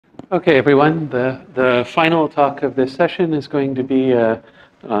Okay, everyone. The final talk of this session is going to be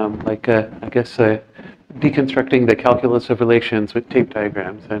deconstructing the calculus of relations with tape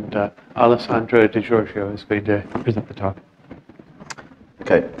diagrams, and Alessandro de Giorgio is going to present the talk.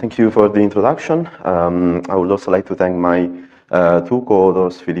 Okay, thank you for the introduction. I would also like to thank my two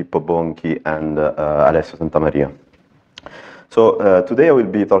co-authors, Filippo, Bonchi, and Alessio, Santamaria. So today I will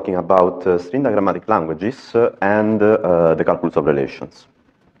be talking about string diagrammatic languages and the calculus of relations.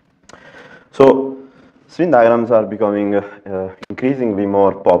 So string diagrams are becoming increasingly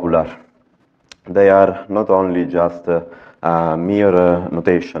more popular. They are not only just mere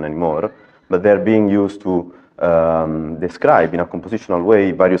notation anymore, but they're being used to describe in a compositional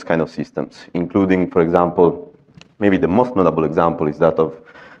way various kinds of systems, including, for example, maybe the most notable example is that of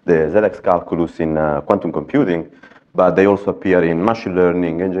the ZX calculus in quantum computing, but they also appear in machine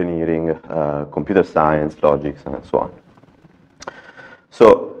learning, engineering, computer science, logic, and so on.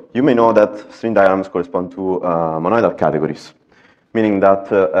 So you may know that string diagrams correspond to monoidal categories, meaning that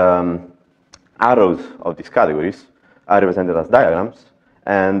arrows of these categories are represented as diagrams,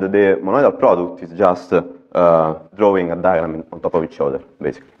 and the monoidal product is just drawing a diagram on top of each other,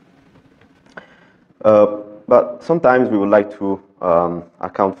 basically. But sometimes we would like to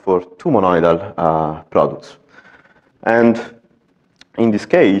account for two monoidal products. And in this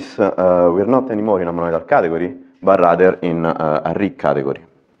case, we're not anymore in a monoidal category, but rather in a rig category.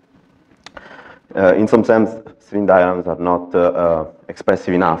 In some sense, string diagrams are not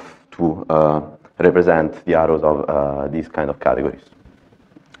expressive enough to represent the arrows of these kind of categories.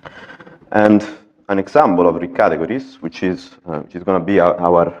 And an example of rig categories, which is going to be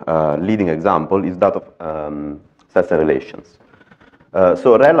our leading example, is that of sets and relations.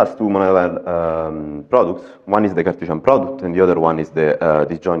 So rel has two monoidal products. One is the Cartesian product, and the other one is the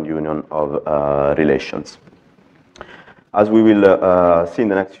disjoint union of relations. As we will see in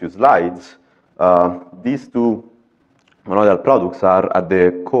the next few slides, these two monoidal products are at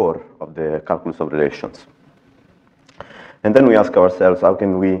the core of the calculus of relations. And then we ask ourselves, how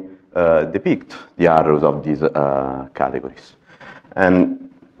can we depict the arrows of these categories?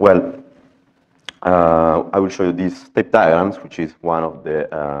 And, well, I will show you these tape diagrams, which is one of the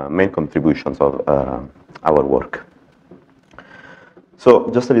main contributions of our work.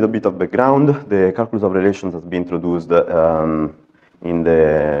 So just a little bit of background. The calculus of relations has been introduced in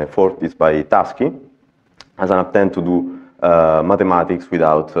the 40s by Tarski as an attempt to do mathematics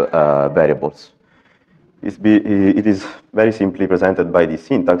without variables. It is very simply presented by this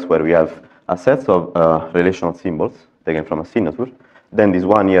syntax where we have a set of relational symbols taken from a signature. Then this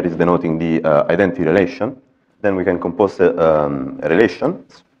one here is denoting the identity relation. Then we can compose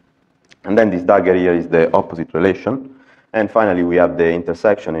relations. And then this dagger here is the opposite relation. And finally, we have the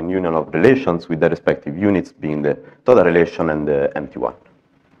intersection and union of relations with the respective units being the total relation and the empty one.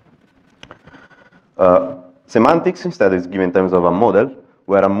 Semantics instead is given in terms of a model,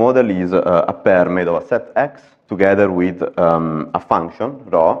 where a model is a pair made of a set X together with a function,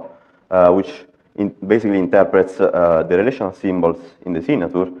 rho, which basically interprets the relational symbols in the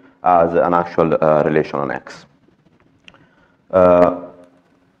signature as an actual relation on X.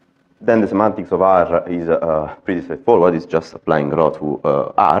 Then the semantics of R is pretty straightforward. It's just applying rho to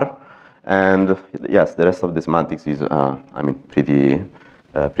R. And yes, the rest of the semantics is,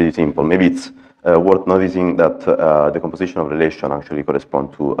 pretty simple. Maybe it's worth noticing that the composition of relation actually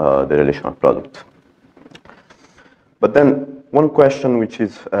corresponds to the relational product. But then one question which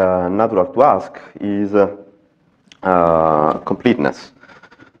is natural to ask is completeness,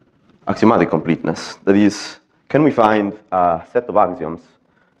 axiomatic completeness. That is, can we find a set of axioms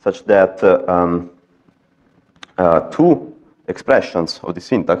such that two expressions of the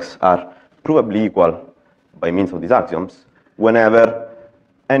syntax are provably equal by means of these axioms whenever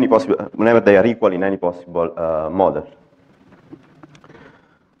they are equal in any possible model?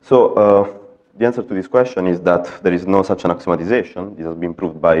 So the answer to this question is that there is no such an axiomatization. This has been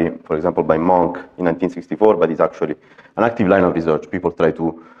proved by, for example, by Monk in 1964, but it's actually an active line of research. People try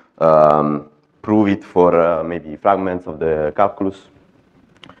to prove it for maybe fragments of the calculus.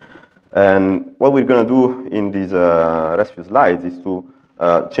 And what we're going to do in these rest few slides is to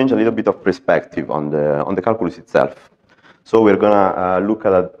change a little bit of perspective on the calculus itself. So we're going to look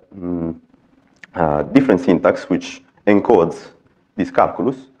at a different syntax which encodes this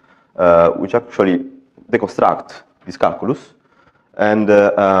calculus, which actually deconstruct this calculus, and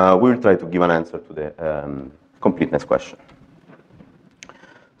we will try to give an answer to the completeness question.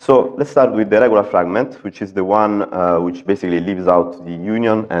 So let's start with the regular fragment, which is the one which basically leaves out the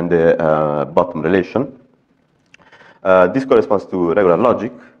union and the bottom relation. This corresponds to regular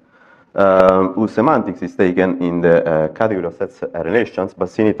logic. whose semantics is taken in the category of sets and relations, but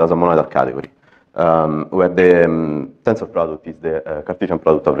seen it as a monoidal category, where the tensor product is the Cartesian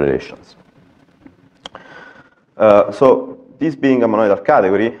product of relations. So this being a monoidal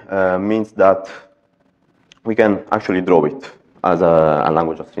category means that we can actually draw it as a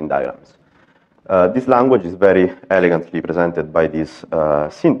language of string diagrams. This language is very elegantly presented by this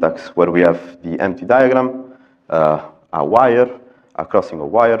syntax, where we have the empty diagram, a wire, a crossing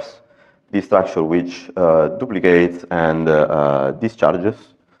of wires, this structure which duplicates and discharges,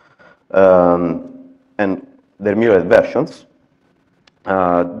 and their mirrored versions.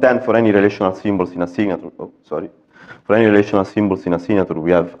 Then for any relational symbols in a signature, for any relational symbols in a signature,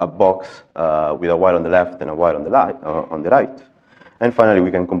 we have a box with a wire on the left and a wire on the right. And finally, we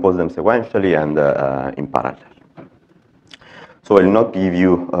can compose them sequentially and in parallel. So I will not give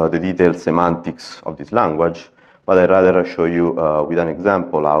you the detailed semantics of this language, but I'd rather show you with an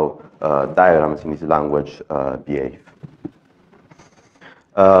example how diagrams in this language behave.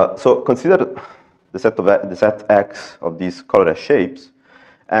 So consider the set X of these colored shapes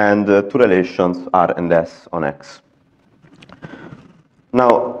and two relations R and S on X.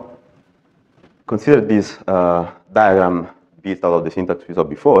 Now, consider this diagram built out of the syntax we saw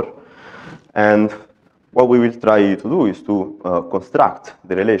before, and what we will try to do is to construct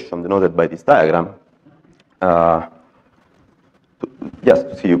the relation denoted by this diagram, just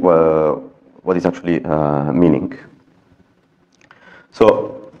to see what is actually meaning.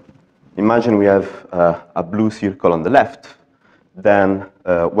 So imagine we have a blue circle on the left, then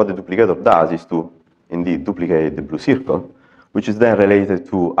what the duplicator does is to indeed duplicate the blue circle, which is then related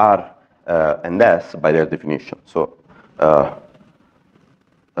to R and S by their definition. So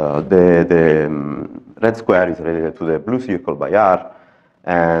the red square is related to the blue circle by R,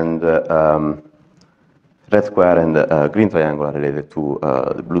 and red square and green triangle are related to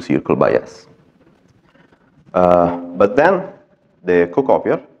the blue circle by S. But then the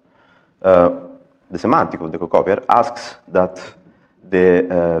cocopier, the semantic of the cocopier asks that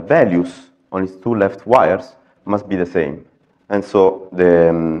the values on its two left wires must be the same. And so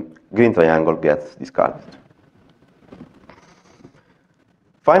the green triangle gets discarded.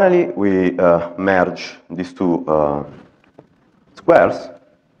 Finally, we merge these two squares,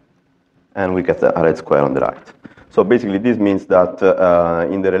 and we get a red square on the right. So basically, this means that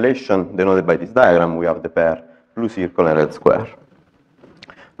in the relation denoted by this diagram, we have the pair blue circle and red square.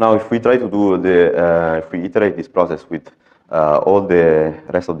 Now, if we try to do if we iterate this process with all the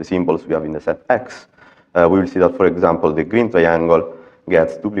rest of the symbols we have in the set X, we will see that, for example, the green triangle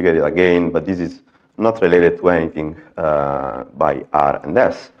gets duplicated again, but this is not related to anything by R and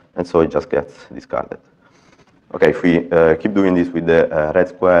S, and so it just gets discarded. Okay, if we keep doing this with the red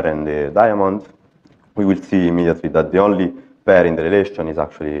square and the diamond, we will see immediately that the only pair in the relation is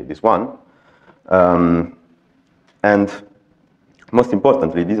actually this one. And most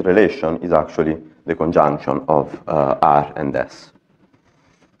importantly, this relation is actually the conjunction of R and S.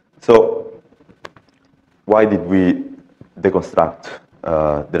 So why did we deconstruct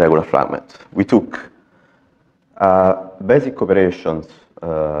the regular fragment? We took basic operations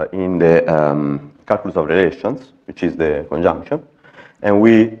in the calculus of relations, which is the conjunction, and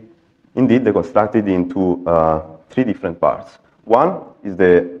we indeed deconstructed into three different parts. One is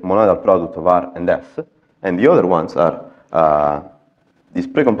the monoidal product of R and S, and the other ones are this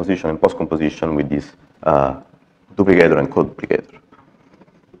precomposition and postcomposition with this duplicator and co-duplicator.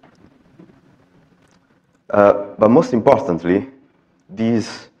 But most importantly,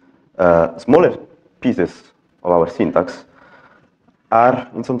 these smaller pieces of our syntax are,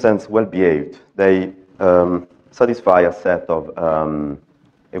 in some sense, well behaved. They satisfy a set of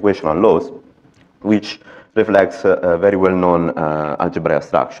equational laws, which reflects a very well-known algebraic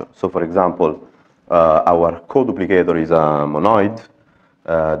structure. So, for example, our co-duplicator is a monoid,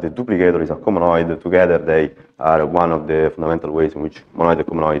 the duplicator is a comonoid. Together, they are one of the fundamental ways in which monoid and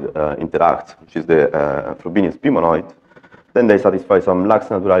comonoid interact, which is the Frobenius p-monoid. Then they satisfy some lax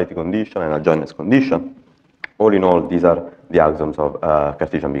naturality condition and a jointness condition. All in all, these are the axioms of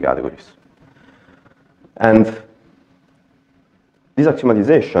Cartesian B-categories. And this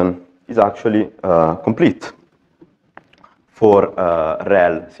axiomatization is actually complete for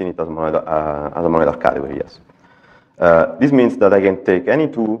rel seen it as a monoidal category, yes. This means that I can take any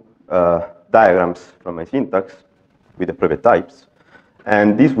two diagrams from my syntax with appropriate types,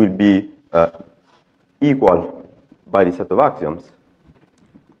 and this will be equal by the set of axioms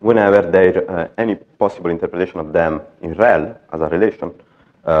whenever any possible interpretation of them in rel as a relation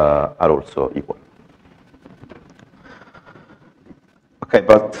are also equal. Okay,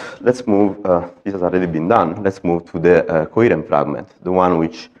 but let's move, this has already been done, let's move to the coherent fragment, the one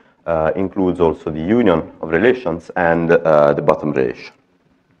which includes also the union of relations and the bottom relation.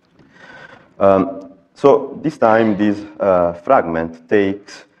 So this time, this fragment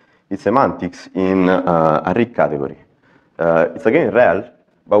takes its semantics in a Rig category. It's again rel,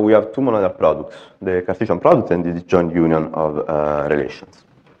 but we have two monoidal products, the Cartesian product and the disjoint union of relations.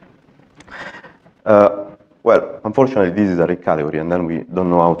 Well, unfortunately, this is a Rig category, and then we don't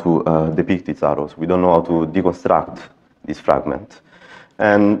know how to depict its arrows. We don't know how to deconstruct this fragment.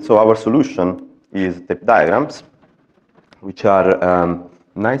 And so our solution is tape diagrams, which are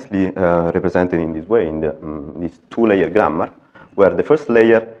nicely represented in this way, in this two-layer grammar, where the first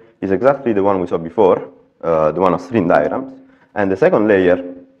layer is exactly the one we saw before, the one of string diagrams, and the second layer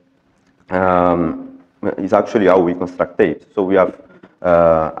is actually how we construct tapes. So we have,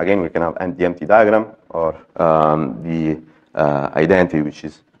 again, we can have the empty diagram, or the identity, which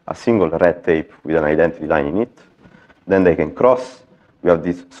is a single red tape with an identity line in it. Then they can cross. We have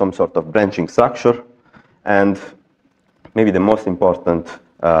this some sort of branching structure, and maybe the most important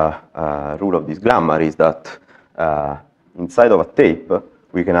rule of this grammar is that inside of a tape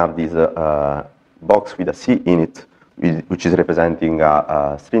we can have this box with a C in it, which is representing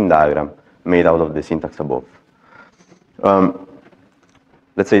a string diagram made out of the syntax above.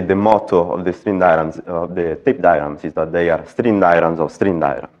 Let's say the motto of the string diagrams, of the tape diagrams, is that they are string diagrams of string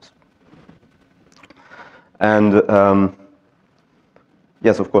diagrams. And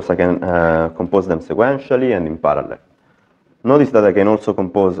yes, of course, I can compose them sequentially and in parallel. Notice that I can also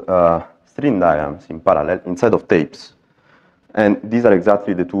compose string diagrams in parallel inside of tapes. And these are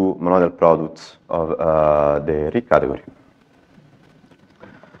exactly the two monoidal products of the Rig category.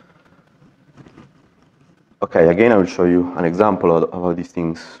 Okay, again, I will show you an example of how these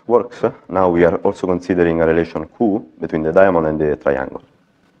things work. Now we are also considering a relation Q between the diamond and the triangle.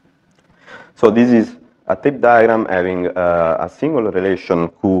 So this is a tape diagram having a single relation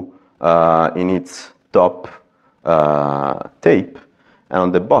Q in its top tape, and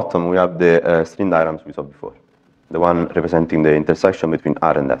on the bottom we have the string diagrams we saw before, the one representing the intersection between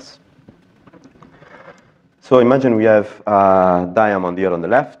R and S. So imagine we have a diamond here on the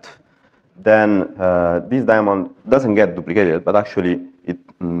left. Then this diamond doesn't get duplicated, but actually it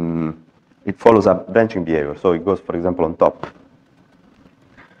follows a branching behavior. So it goes, for example, on top.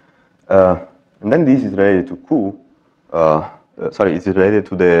 And then this is related to Q. Sorry, it's related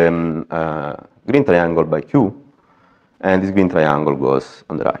to the green triangle by Q. And this green triangle goes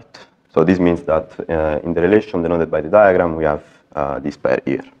on the right. So this means that in the relation denoted by the diagram, we have this pair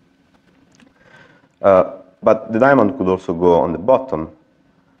here. But the diamond could also go on the bottom.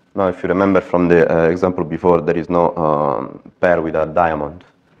 Now, if you remember from the example before, there is no pair with a diamond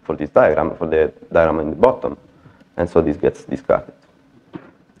for this diagram, for the diagram in the bottom. And so this gets discarded.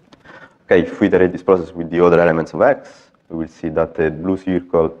 Okay, if we iterate this process with the other elements of X, we will see that the blue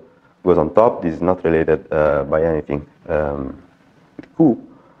circle goes on top. This is not related by anything with Q,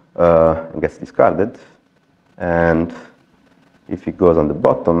 and gets discarded. And if it goes on the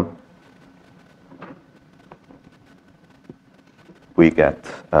bottom, we get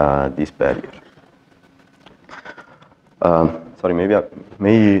this pair here. Sorry, maybe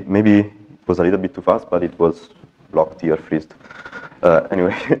it was a little bit too fast, but it was blocked here, freezed.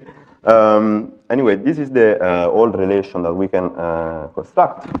 Anyway, this is the old relation that we can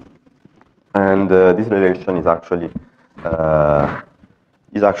construct, and this relation is actually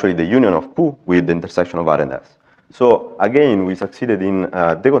the union of Q with the intersection of R and S. So again, we succeeded in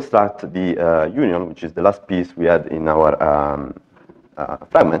deconstruct the union, which is the last piece we had in our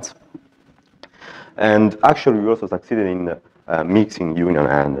fragments. And actually, we also succeeded in mixing union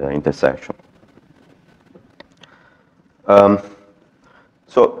and intersection.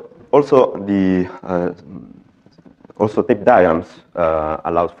 So also the tape diagrams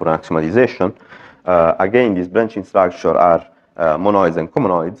allows for an axiomatization. Again, these branching structure are monoids and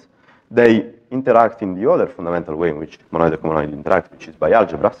comonoids. They interact in the other fundamental way in which monoid and comonoid interact, which is by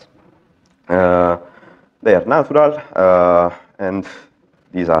algebras. They are natural, and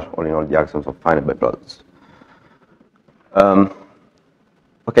these are all in all the axioms of finite biproducts.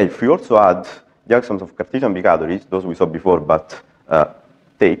 Okay, if we also add the axioms of Cartesian bicategories, those we saw before but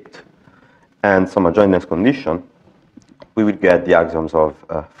taped, and some adjointness condition, we will get the axioms of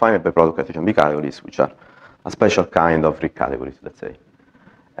finite biproduct Cartesian bicategories, which are a special kind of Rig categories, let's say.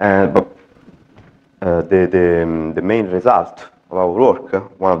 But the main result of our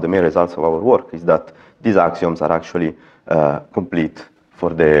work, one of the main results of our work, is that these axioms are actually complete for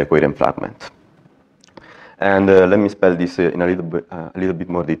the coherent fragment. And let me spell this in a little bit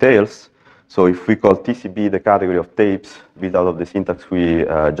more details. So if we call TCB the category of tapes built out of the syntax we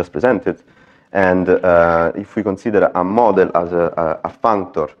just presented, and if we consider a model as a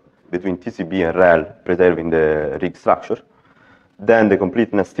functor between TCB and rel preserving the rig structure. Then the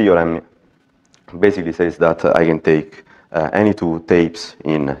completeness theorem basically says that I can take any two tapes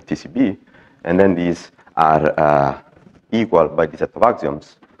in TCB, and then these are equal by the set of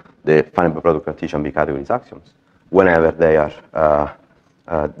axioms, the finite biproduct Cartesian B categories axioms, whenever they are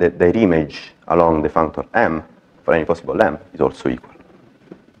their image along the functor m for any possible m is also equal.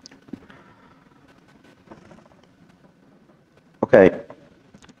 Okay.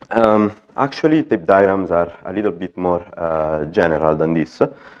 Actually, tape diagrams are a little bit more general than this.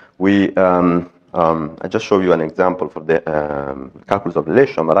 I just show you an example for the calculus of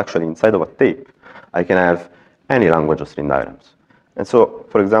relation, but actually inside of a tape, I can have any language of string diagrams. And so,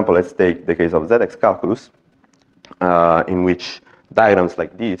 for example, let's take the case of ZX calculus, in which diagrams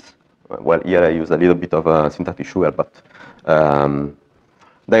like this, well, here I use a little bit of syntactic sugar, but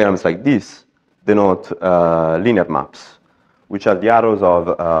diagrams like this denote linear maps, which are the arrows of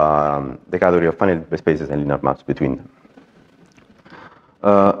the category of finite spaces and linear maps between them.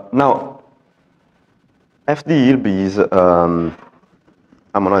 Now, FD is a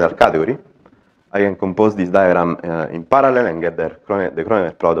monoidal category. I can compose this diagram in parallel and get the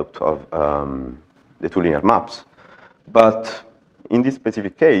Kronecker product of the two linear maps. But in this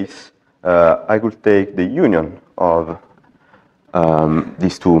specific case, I could take the union of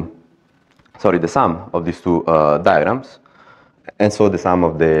these two, sorry, the sum of these two diagrams, and so the sum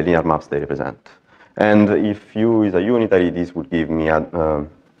of the linear maps they represent. And if U is a unitary, this would give me a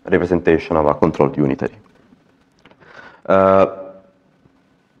representation of a controlled unitary.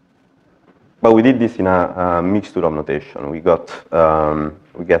 But we did this in a mixture of notation. We get the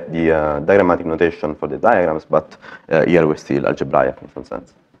diagrammatic notation for the diagrams, but here we're still algebraic in some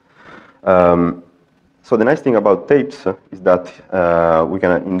sense. So the nice thing about tapes is that we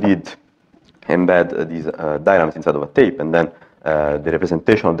can indeed embed these diagrams inside of a tape, and then the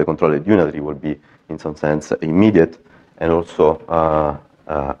representation of the controlled unitary will be, in some sense, immediate, and also,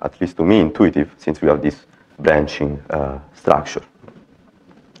 at least to me, intuitive, since we have this branching structure.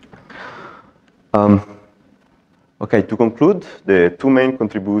 Okay, to conclude, the two main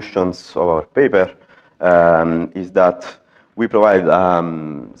contributions of our paper is that we provide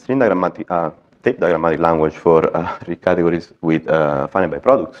string diagrammatic, tape diagrammatic language for categories with finite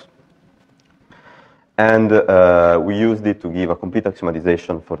biproducts. And we used it to give a complete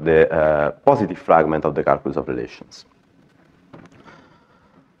axiomatization for the positive fragment of the calculus of relations.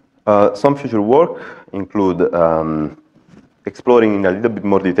 Some future work include exploring in a little bit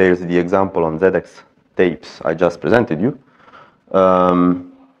more details the example on ZX tapes I just presented you, but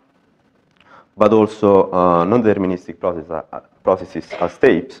also non-deterministic processes as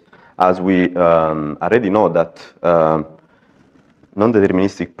tapes, as we already know that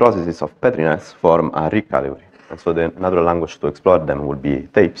non-deterministic processes of petriness form a rig category, and so the natural language to explore them would be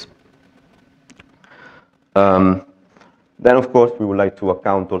tapes. Then, of course, we would like to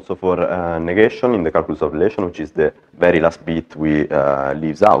account also for negation in the calculus of relation, which is the very last bit we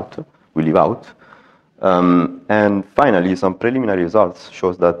leave out. And finally, some preliminary results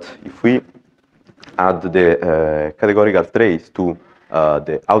shows that if we add the categorical trace to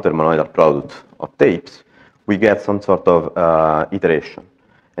the outer monoidal product of tapes, we get some sort of iteration.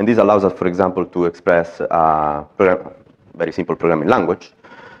 And this allows us, for example, to express a very simple programming language.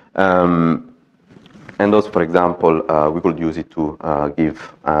 And also, for example, we could use it to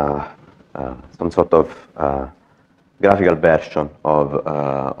give some sort of graphical version of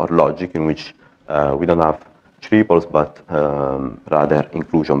our logic in which we don't have triples, but rather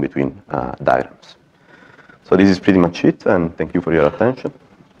inclusion between diagrams. So this is pretty much it, and thank you for your attention.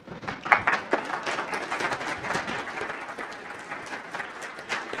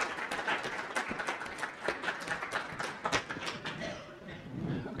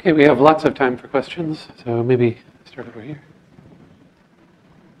 Okay, we have lots of time for questions, so maybe start over here.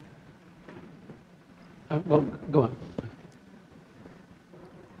 Well, go on.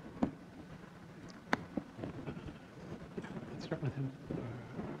 Let's start with him.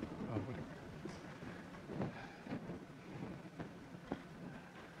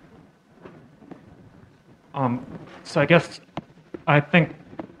 So I think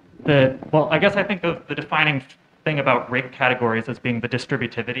of the defining thing about rig categories as being the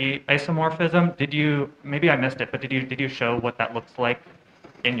distributivity isomorphism. Maybe I missed it, but did you show what that looks like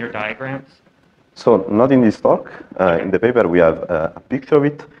in your diagrams? So not in this talk. In the paper we have a picture of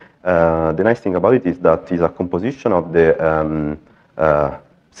it. The nice thing about it is that it's a composition of the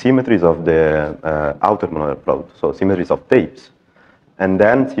symmetries of the outer monoidal product, so symmetries of tapes, and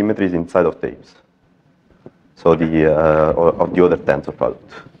then symmetries inside of tapes. So the of the other tensor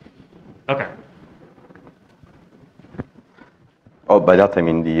product. Okay. Oh, by that I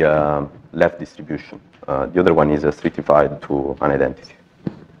mean the left distribution. The other one is stratified to an identity.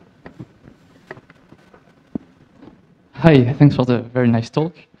 Hi, thanks for the very nice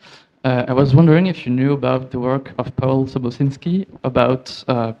talk. I was wondering if you knew about the work of Paul Sobocinski about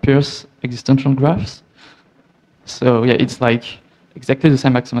Peirce existential graphs. So yeah, it's like exactly the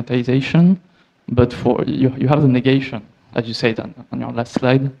same axiomatization, but for you have the negation, as you said on your last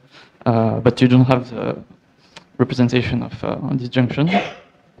slide, but you don't have the representation of disjunction.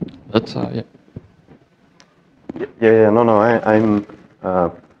 But yeah. Yeah, no, I'm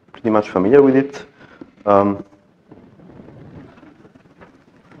pretty much familiar with it.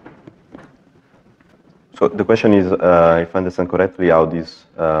 So the question is, if I understand correctly, how this,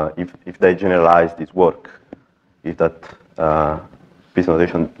 if they generalize this work, if that piece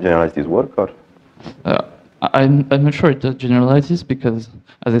notation generalizes this work, or? I'm not sure it generalizes because,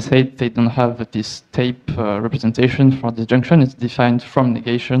 as I said, they don't have this tape representation for disjunction. It's defined from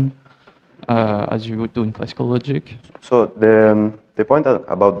negation, as you would do in classical logic. So the point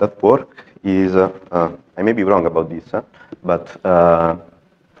about that work is, I may be wrong about this, but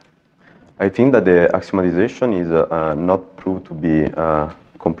I think that the axiomatization is not proved to be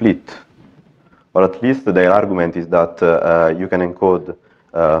complete, or at least their argument is that you can encode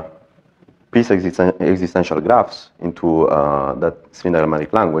piece existential graphs into that string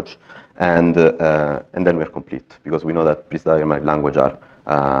diagrammatic language, and then we're complete, because we know that piece diagrammatic language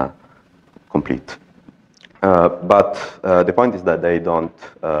are complete. But the point is that they don't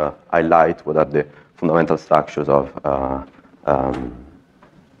highlight what are the fundamental structures of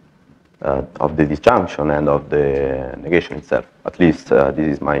the disjunction and of the negation itself. At least this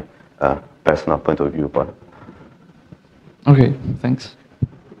is my personal point of view. But Okay, thanks.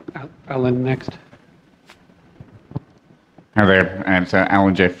 Alan, next. Hi there, I'm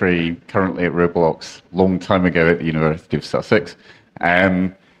Alan Jeffrey, currently at Roblox, long time ago at the University of Sussex.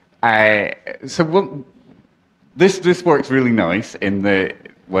 This works really nice in the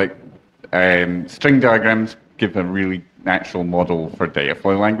string diagrams give a really natural model for data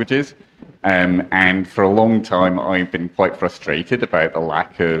flow languages. And for a long time, I've been quite frustrated about the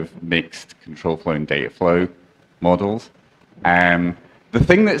lack of mixed control flow and data flow models. The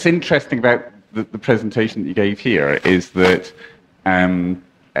thing that's interesting about the presentation that you gave here is that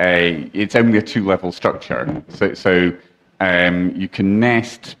it's only a two-level structure. So you can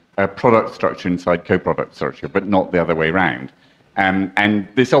nest a product structure inside coproduct structure, but not the other way around. And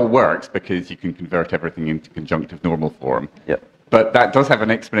this all works because you can convert everything into conjunctive normal form. yeah. But that does have an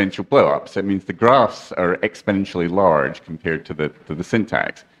exponential blow-up, so it means the graphs are exponentially large compared to the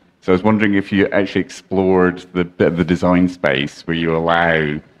syntax. So I was wondering if you actually explored the design space where you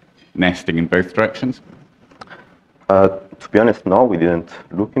allow nesting in both directions? To be honest, no, we didn't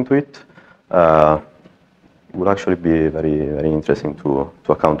look into it. It would actually be very, very interesting to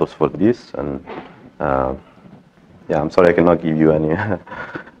account also for this. And yeah, I'm sorry I cannot give you any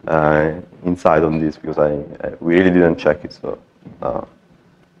insight on this because we really didn't check it. So.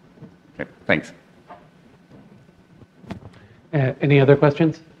 Okay, thanks. Any other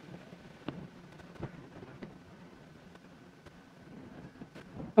questions?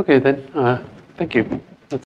 Okay, then, thank you.